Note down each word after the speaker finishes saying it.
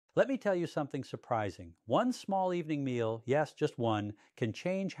Let me tell you something surprising. One small evening meal, yes, just one, can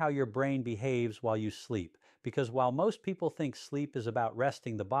change how your brain behaves while you sleep. Because while most people think sleep is about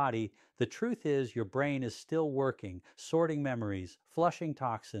resting the body, the truth is your brain is still working, sorting memories, flushing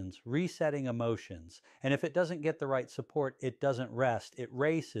toxins, resetting emotions. And if it doesn't get the right support, it doesn't rest. It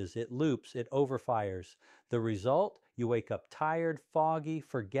races, it loops, it overfires. The result? You wake up tired, foggy,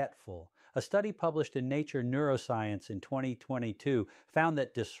 forgetful. A study published in Nature Neuroscience in 2022 found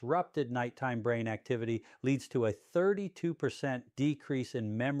that disrupted nighttime brain activity leads to a 32% decrease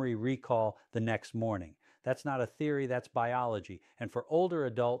in memory recall the next morning. That's not a theory, that's biology. And for older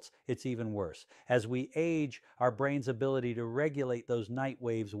adults, it's even worse. As we age, our brain's ability to regulate those night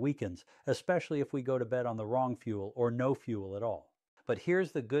waves weakens, especially if we go to bed on the wrong fuel or no fuel at all. But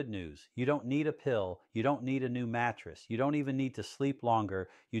here's the good news. You don't need a pill. You don't need a new mattress. You don't even need to sleep longer.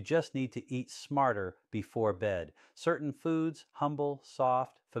 You just need to eat smarter before bed. Certain foods, humble,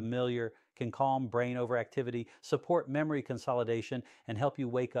 soft, familiar, can calm brain overactivity, support memory consolidation, and help you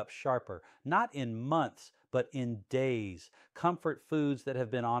wake up sharper. Not in months, but in days. Comfort foods that have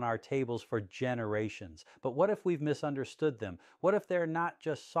been on our tables for generations. But what if we've misunderstood them? What if they're not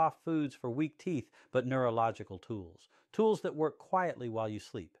just soft foods for weak teeth, but neurological tools? Tools that work quietly while you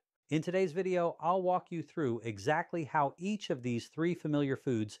sleep. In today's video, I'll walk you through exactly how each of these three familiar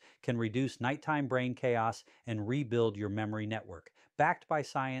foods can reduce nighttime brain chaos and rebuild your memory network. Backed by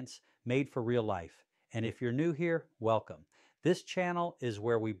science, made for real life. And if you're new here, welcome. This channel is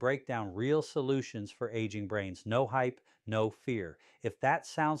where we break down real solutions for aging brains. No hype, no fear. If that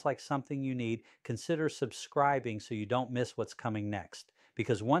sounds like something you need, consider subscribing so you don't miss what's coming next.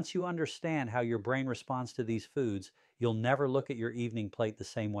 Because once you understand how your brain responds to these foods, you'll never look at your evening plate the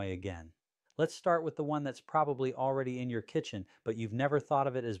same way again. Let's start with the one that's probably already in your kitchen, but you've never thought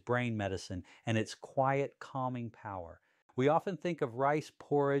of it as brain medicine, and its quiet, calming power. We often think of rice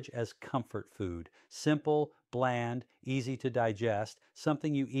porridge as comfort food, simple, bland, easy to digest,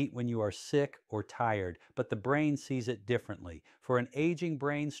 something you eat when you are sick or tired, but the brain sees it differently. For an aging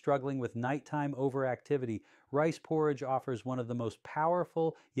brain struggling with nighttime overactivity, rice porridge offers one of the most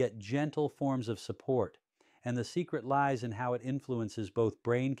powerful yet gentle forms of support. And the secret lies in how it influences both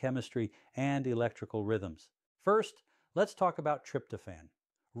brain chemistry and electrical rhythms. First, let's talk about tryptophan.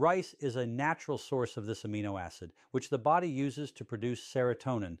 Rice is a natural source of this amino acid, which the body uses to produce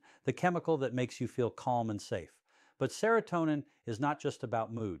serotonin, the chemical that makes you feel calm and safe. But serotonin is not just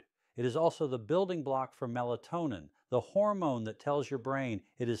about mood. It is also the building block for melatonin, the hormone that tells your brain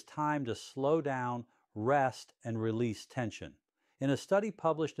it is time to slow down, rest, and release tension. In a study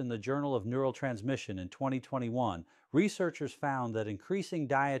published in the Journal of Neurotransmission in 2021, researchers found that increasing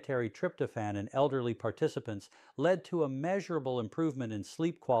dietary tryptophan in elderly participants led to a measurable improvement in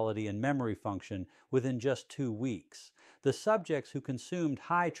sleep quality and memory function within just 2 weeks. The subjects who consumed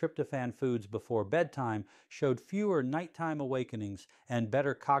high tryptophan foods before bedtime showed fewer nighttime awakenings and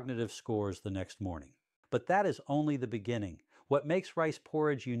better cognitive scores the next morning. But that is only the beginning. What makes rice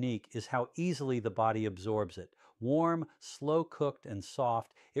porridge unique is how easily the body absorbs it. Warm, slow-cooked, and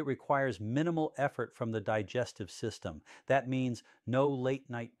soft, it requires minimal effort from the digestive system. That means no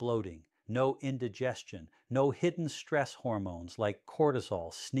late-night bloating, no indigestion, no hidden stress hormones like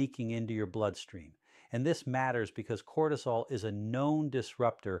cortisol sneaking into your bloodstream. And this matters because cortisol is a known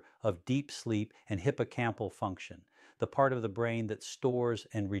disruptor of deep sleep and hippocampal function, the part of the brain that stores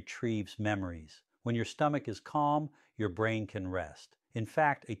and retrieves memories. When your stomach is calm, your brain can rest. In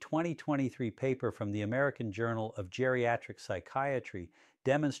fact, a 2023 paper from the American Journal of Geriatric Psychiatry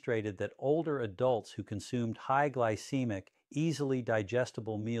demonstrated that older adults who consumed high glycemic, easily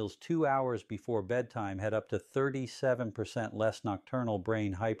digestible meals 2 hours before bedtime had up to 37% less nocturnal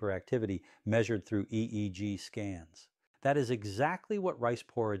brain hyperactivity measured through EEG scans. That is exactly what rice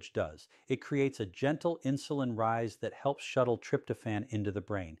porridge does. It creates a gentle insulin rise that helps shuttle tryptophan into the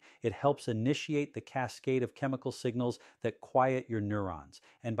brain. It helps initiate the cascade of chemical signals that quiet your neurons.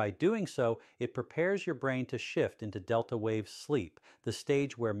 And by doing so, it prepares your brain to shift into delta wave sleep, the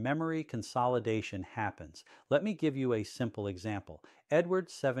stage where memory consolidation happens. Let me give you a simple example.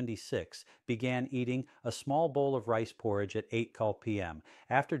 Edward, 76, began eating a small bowl of rice porridge at 8:00 p.m.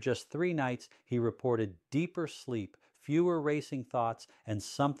 After just 3 nights, he reported deeper sleep, fewer racing thoughts, and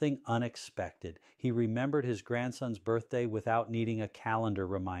something unexpected. He remembered his grandson's birthday without needing a calendar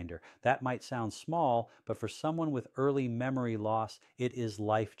reminder. That might sound small, but for someone with early memory loss, it is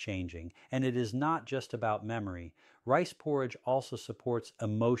life-changing. And it is not just about memory. Rice porridge also supports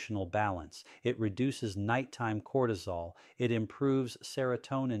emotional balance. It reduces nighttime cortisol. It improves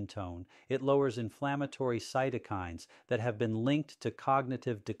serotonin tone. It lowers inflammatory cytokines that have been linked to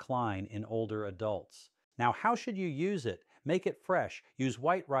cognitive decline in older adults. Now, how should you use it? Make it fresh. Use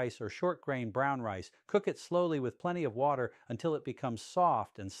white rice or short grain brown rice. Cook it slowly with plenty of water until it becomes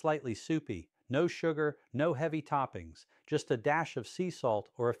soft and slightly soupy. No sugar, no heavy toppings. Just a dash of sea salt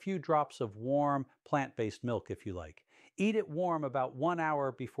or a few drops of warm, plant-based milk if you like. Eat it warm about 1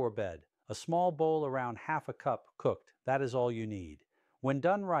 hour before bed. A small bowl around half a cup cooked. That is all you need. When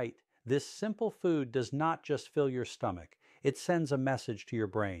done right, this simple food does not just fill your stomach. It sends a message to your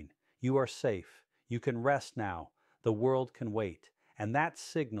brain. You are safe. You can rest now. The world can wait. And that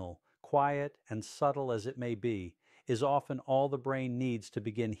signal, quiet and subtle as it may be, is often all the brain needs to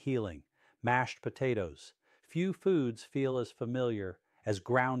begin healing. Mashed potatoes. Few foods feel as familiar, as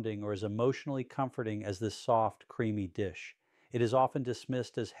grounding, or as emotionally comforting as this soft, creamy dish. It is often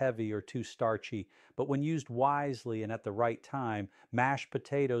dismissed as heavy or too starchy, but when used wisely and at the right time, mashed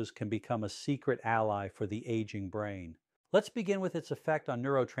potatoes can become a secret ally for the aging brain. Let's begin with its effect on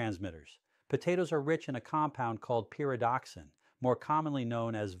neurotransmitters. Potatoes are rich in a compound called pyridoxine, more commonly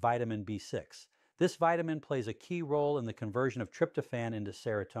known as vitamin B6. This vitamin plays a key role in the conversion of tryptophan into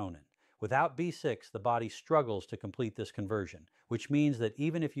serotonin. Without B6, the body struggles to complete this conversion, which means that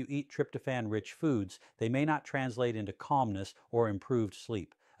even if you eat tryptophan-rich foods, they may not translate into calmness or improved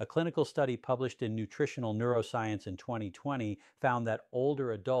sleep. A clinical study published in Nutritional Neuroscience in 2020 found that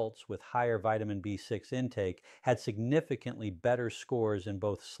older adults with higher vitamin B6 intake had significantly better scores in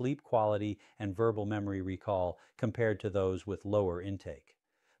both sleep quality and verbal memory recall compared to those with lower intake.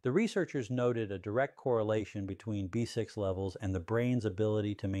 The researchers noted a direct correlation between B6 levels and the brain's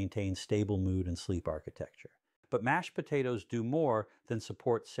ability to maintain stable mood and sleep architecture. But mashed potatoes do more than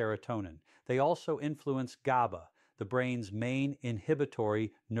support serotonin. They also influence GABA, the brain's main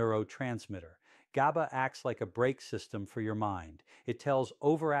inhibitory neurotransmitter. GABA acts like a brake system for your mind. It tells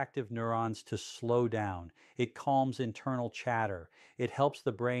overactive neurons to slow down. It calms internal chatter. It helps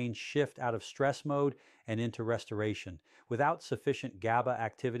the brain shift out of stress mode and into restoration. Without sufficient GABA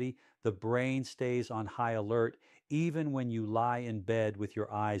activity, the brain stays on high alert even when you lie in bed with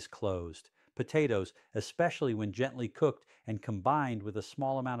your eyes closed. Potatoes, especially when gently cooked and combined with a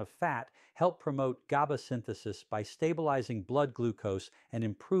small amount of fat, help promote GABA synthesis by stabilizing blood glucose and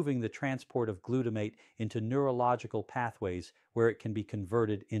improving the transport of glutamate into neurological pathways where it can be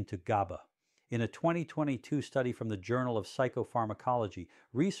converted into GABA. In a 2022 study from the Journal of Psychopharmacology,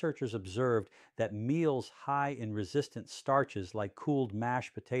 researchers observed that meals high in resistant starches like cooled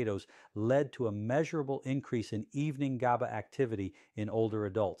mashed potatoes led to a measurable increase in evening GABA activity in older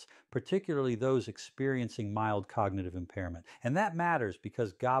adults, particularly those experiencing mild cognitive impairment. And that matters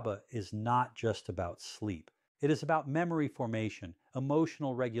because GABA is not just about sleep. It is about memory formation,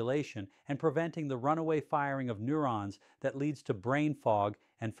 emotional regulation, and preventing the runaway firing of neurons that leads to brain fog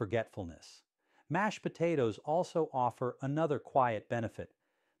and forgetfulness. Mashed potatoes also offer another quiet benefit: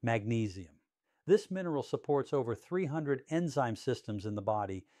 magnesium. This mineral supports over 300 enzyme systems in the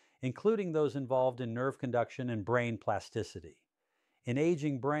body, including those involved in nerve conduction and brain plasticity. In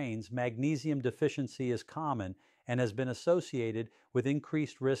aging brains, magnesium deficiency is common and has been associated with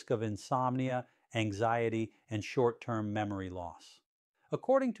increased risk of insomnia, anxiety, and short-term memory loss.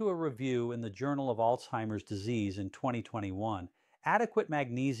 According to a review in the Journal of Alzheimer's Disease in 2021, adequate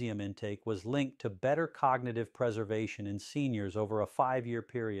magnesium intake was linked to better cognitive preservation in seniors over a 5-year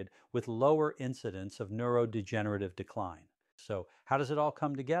period with lower incidence of neurodegenerative decline. So, how does it all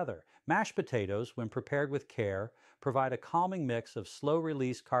come together? Mashed potatoes, when prepared with care, provide a calming mix of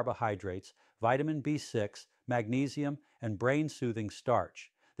slow-release carbohydrates, vitamin B6, magnesium, and brain-soothing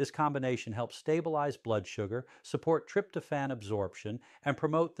starch. This combination helps stabilize blood sugar, support tryptophan absorption, and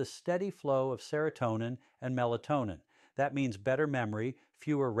promote the steady flow of serotonin and melatonin. That means better memory,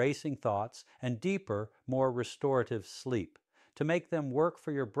 fewer racing thoughts, and deeper, more restorative sleep. To make them work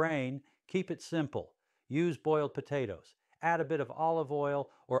for your brain, keep it simple. Use boiled potatoes. Add a bit of olive oil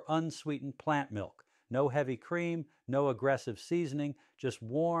or unsweetened plant milk. No heavy cream, no aggressive seasoning, just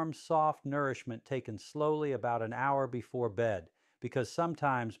warm, soft nourishment taken slowly about an hour before bed. Because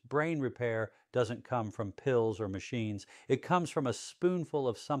sometimes brain repair doesn't come from pills or machines. It comes from a spoonful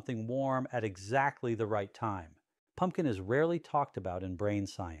of something warm at exactly the right time. Pumpkin is rarely talked about in brain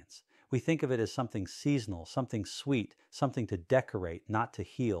science. We think of it as something seasonal, something sweet, something to decorate, not to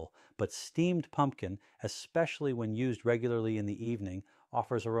heal. But steamed pumpkin, especially when used regularly in the evening,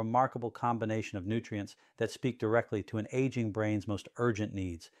 offers a remarkable combination of nutrients that speak directly to an aging brain's most urgent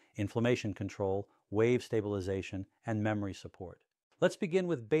needs: inflammation control, wave stabilization, and memory support. Let's begin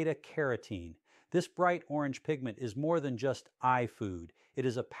with beta-carotene. This bright orange pigment is more than just eye food. It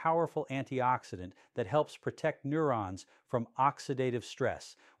is a powerful antioxidant that helps protect neurons from oxidative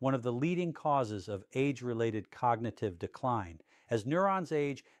stress, one of the leading causes of age-related cognitive decline. As neurons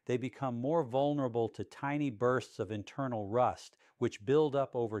age, they become more vulnerable to tiny bursts of internal rust, which build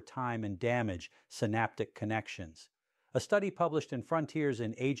up over time and damage synaptic connections. A study published in Frontiers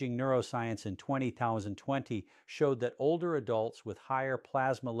in Aging Neuroscience in 2020 showed that older adults with higher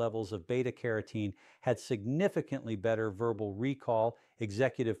plasma levels of beta carotene had significantly better verbal recall,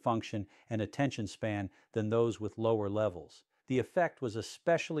 executive function, and attention span than those with lower levels. The effect was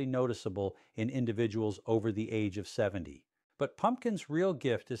especially noticeable in individuals over the age of 70. But pumpkin's real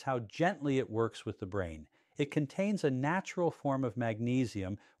gift is how gently it works with the brain. It contains a natural form of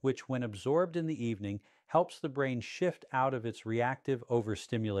magnesium, which, when absorbed in the evening, helps the brain shift out of its reactive,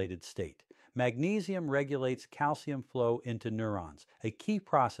 overstimulated state. Magnesium regulates calcium flow into neurons, a key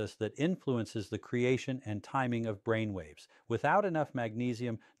process that influences the creation and timing of brain waves. Without enough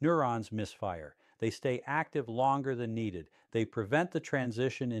magnesium, neurons misfire. They stay active longer than needed. They prevent the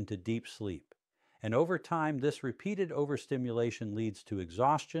transition into deep sleep. And over time, this repeated overstimulation leads to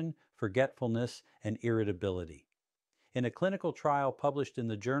exhaustion, forgetfulness, and irritability. In a clinical trial published in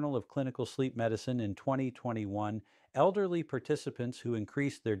the Journal of Clinical Sleep Medicine in 2021, elderly participants who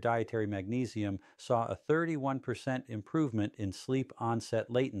increased their dietary magnesium saw a 31% improvement in sleep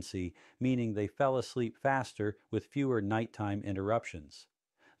onset latency, meaning they fell asleep faster with fewer nighttime interruptions.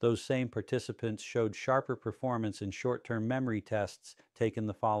 Those same participants showed sharper performance in short-term memory tests taken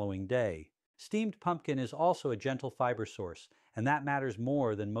the following day. Steamed pumpkin is also a gentle fiber source, and that matters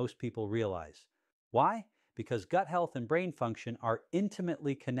more than most people realize. Why? Because gut health and brain function are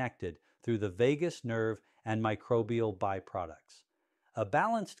intimately connected through the vagus nerve and microbial byproducts. A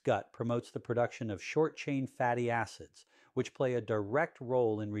balanced gut promotes the production of short-chain fatty acids, which play a direct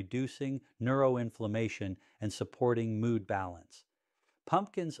role in reducing neuroinflammation and supporting mood balance.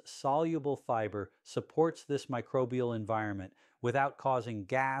 Pumpkin's soluble fiber supports this microbial environment without causing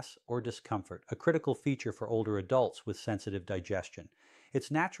gas or discomfort, a critical feature for older adults with sensitive digestion.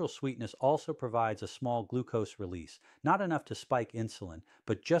 Its natural sweetness also provides a small glucose release, not enough to spike insulin,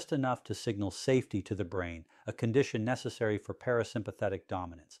 but just enough to signal safety to the brain, a condition necessary for parasympathetic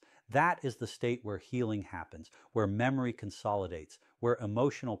dominance. That is the state where healing happens, where memory consolidates, where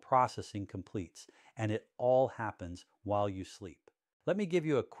emotional processing completes, and it all happens while you sleep. Let me give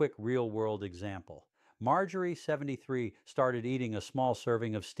you a quick real-world example. Marjorie, 73, started eating a small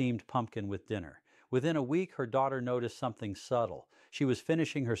serving of steamed pumpkin with dinner. Within a week, her daughter noticed something subtle. She was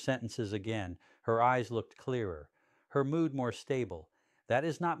finishing her sentences again. Her eyes looked clearer. Her mood more stable. That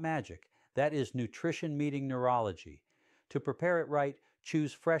is not magic. That is nutrition meeting neurology. To prepare it right,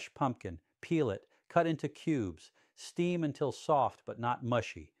 choose fresh pumpkin, peel it, cut into cubes, steam until soft but not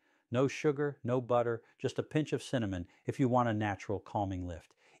mushy. No sugar, no butter, just a pinch of cinnamon if you want a natural calming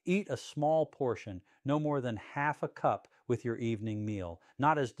lift. Eat a small portion, no more than half a cup with your evening meal,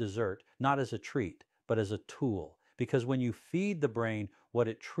 not as dessert, not as a treat, but as a tool. Because when you feed the brain what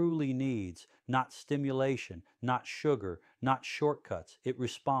it truly needs, not stimulation, not sugar, not shortcuts, it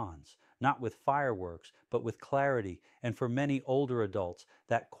responds, not with fireworks, but with clarity. And for many older adults,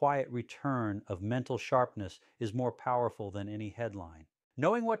 that quiet return of mental sharpness is more powerful than any headline.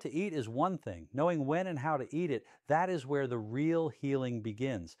 Knowing what to eat is one thing. Knowing when and how to eat it, that is where the real healing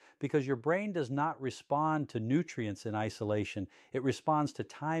begins. Because your brain does not respond to nutrients in isolation. It responds to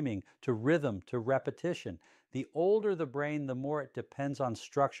timing, to rhythm, to repetition. The older the brain, the more it depends on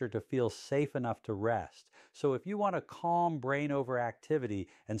structure to feel safe enough to rest. So if you want to calm brain overactivity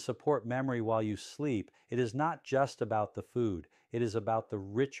and support memory while you sleep, it is not just about the food. It is about the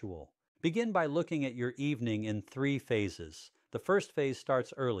ritual. Begin by looking at your evening in 3 phases. The first phase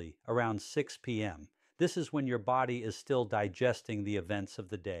starts early, around 6 p.m. This is when your body is still digesting the events of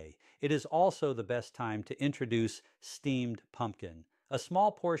the day. It is also the best time to introduce steamed pumpkin. A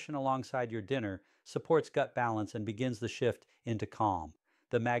small portion alongside your dinner supports gut balance and begins the shift into calm.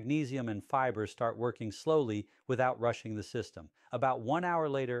 The magnesium and fiber start working slowly without rushing the system. About 1 hour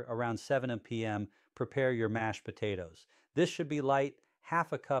later, around 7 p.m., prepare your mashed potatoes. This should be light,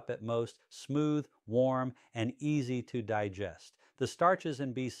 half a cup at most, smooth, warm, and easy to digest. The starches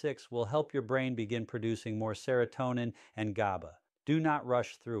in B6 will help your brain begin producing more serotonin and GABA. Do not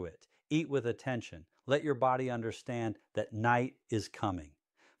rush through it. Eat with attention. Let your body understand that night is coming.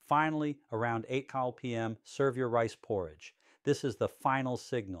 Finally, around 8 p.m., serve your rice porridge. This is the final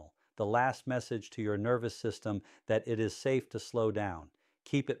signal, the last message to your nervous system that it is safe to slow down.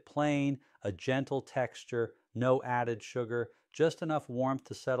 Keep it plain, a gentle texture, no added sugar, just enough warmth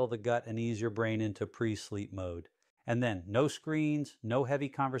to settle the gut and ease your brain into pre-sleep mode. And then no screens, no heavy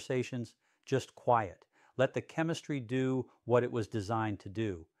conversations, just quiet. Let the chemistry do what it was designed to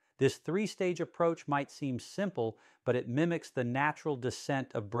do. This 3-stage approach might seem simple, but it mimics the natural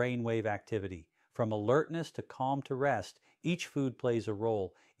descent of brainwave activity. From alertness to calm to rest, Each food plays a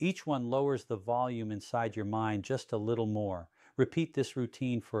role. Each one lowers the volume inside your mind just a little more. Repeat this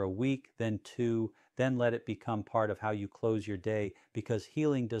routine for a week, then two, then let it become part of how you close your day, because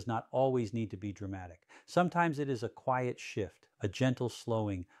healing does not always need to be dramatic. Sometimes it is a quiet shift, a gentle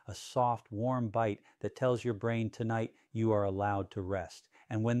slowing, a soft, warm bite that tells your brain tonight you are allowed to rest.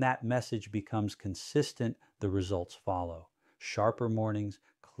 And when that message becomes consistent, the results follow. Sharper mornings,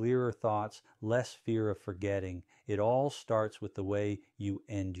 clearer thoughts, less fear of forgetting. It all starts with the way you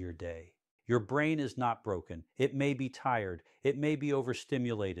end your day. Your brain is not broken. It may be tired. It may be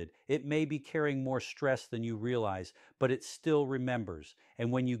overstimulated. It may be carrying more stress than you realize, but it still remembers.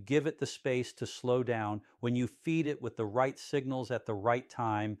 And when you give it the space to slow down, when you feed it with the right signals at the right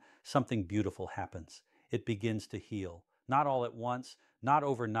time, something beautiful happens. It begins to heal. Not all at once, not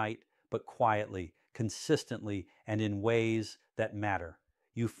overnight, but quietly, consistently, and in ways that matter.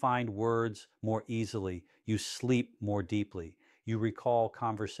 You find words more easily. You sleep more deeply. You recall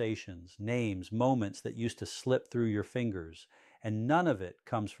conversations, names, moments that used to slip through your fingers. And none of it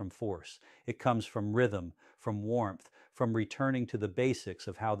comes from force. It comes from rhythm, from warmth, from returning to the basics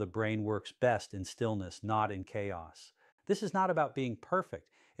of how the brain works best in stillness, not in chaos. This is not about being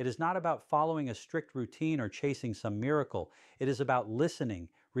perfect. It is not about following a strict routine or chasing some miracle. It is about listening,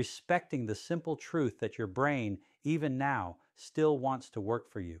 respecting the simple truth that your brain, even now, still wants to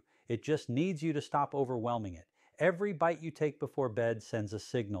work for you. It just needs you to stop overwhelming it. Every bite you take before bed sends a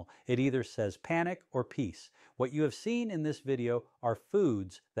signal. It either says panic or peace. What you have seen in this video are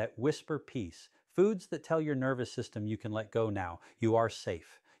foods that whisper peace. Foods that tell your nervous system you can let go now. You are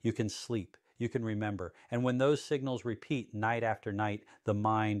safe. You can sleep. You can remember. And when those signals repeat night after night, the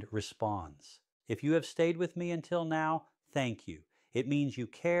mind responds. If you have stayed with me until now, thank you. It means you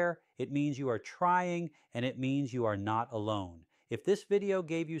care, it means you are trying, and it means you are not alone. If this video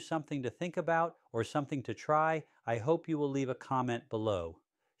gave you something to think about or something to try, I hope you will leave a comment below.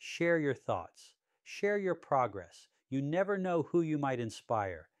 Share your thoughts. Share your progress. You never know who you might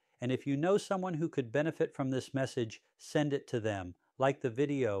inspire. And if you know someone who could benefit from this message, send it to them. Like the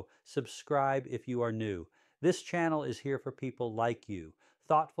video, subscribe if you are new. This channel is here for people like you.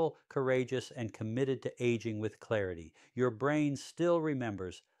 Thoughtful, courageous, and committed to aging with clarity. Your brain still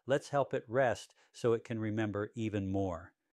remembers. Let's help it rest so it can remember even more.